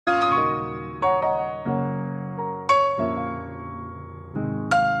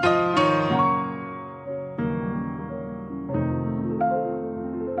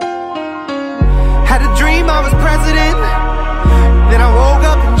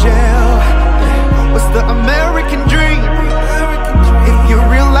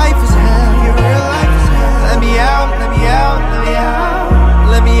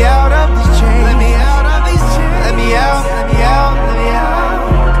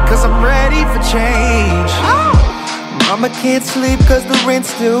ready for change. Mama can't sleep cause the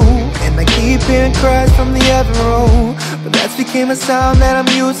rent's due, and I keep hearing cries from the other room, but that's became a sound that I'm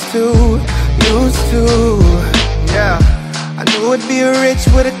used to. Yeah, I knew I'd be rich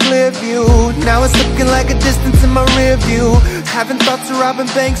with a clear view. Now it's looking like a distance in my rear view. Having thoughts of robbing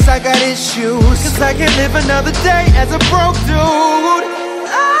banks, I got issues, cause I can't live another day as a broke dude.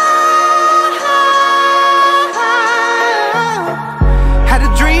 Had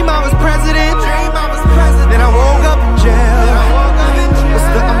a dream I was president, then I woke up in jail. What's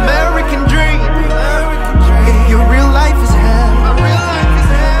the American dream? If your real life is hell,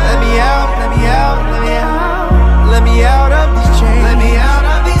 let me out, let me out, let me out. Let me out of these chains. Let me out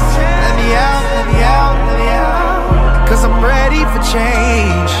of these chains. Let me out, let me out, let me out. Cause I'm ready for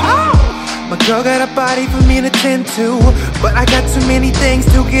change. My girl got a body for me to tend to, but I got too many things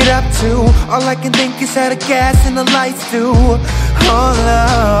to get up to. All I can think is how the gas and the lights do. Oh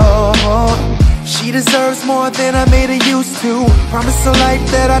no, she deserves more than I made her used to. Promise a life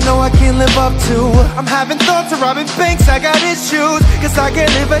that I know I can't live up to. I'm having thoughts of robbing banks, I got issues, cause I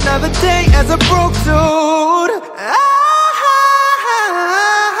can't live another day as a broke dude.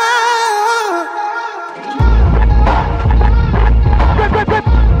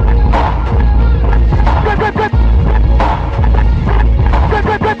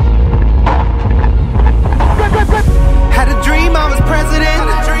 Had a dream I was president,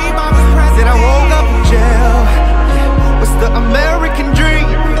 then I woke up in jail. What's the American dream?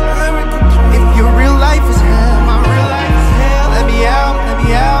 If your real life is hell, let me out, let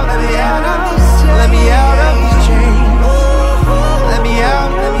me out, let me out. Let me out of these chains. Let me out,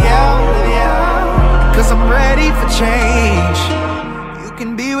 let me out, let me out. Cause I'm ready for change. You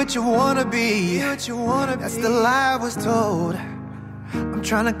can be what you wanna be, that's the lie I was told. I'm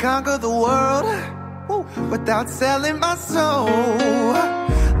trying to conquer the world without selling my soul.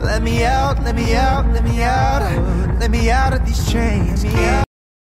 Let me out, let me out, let me out. Let me out of these chains.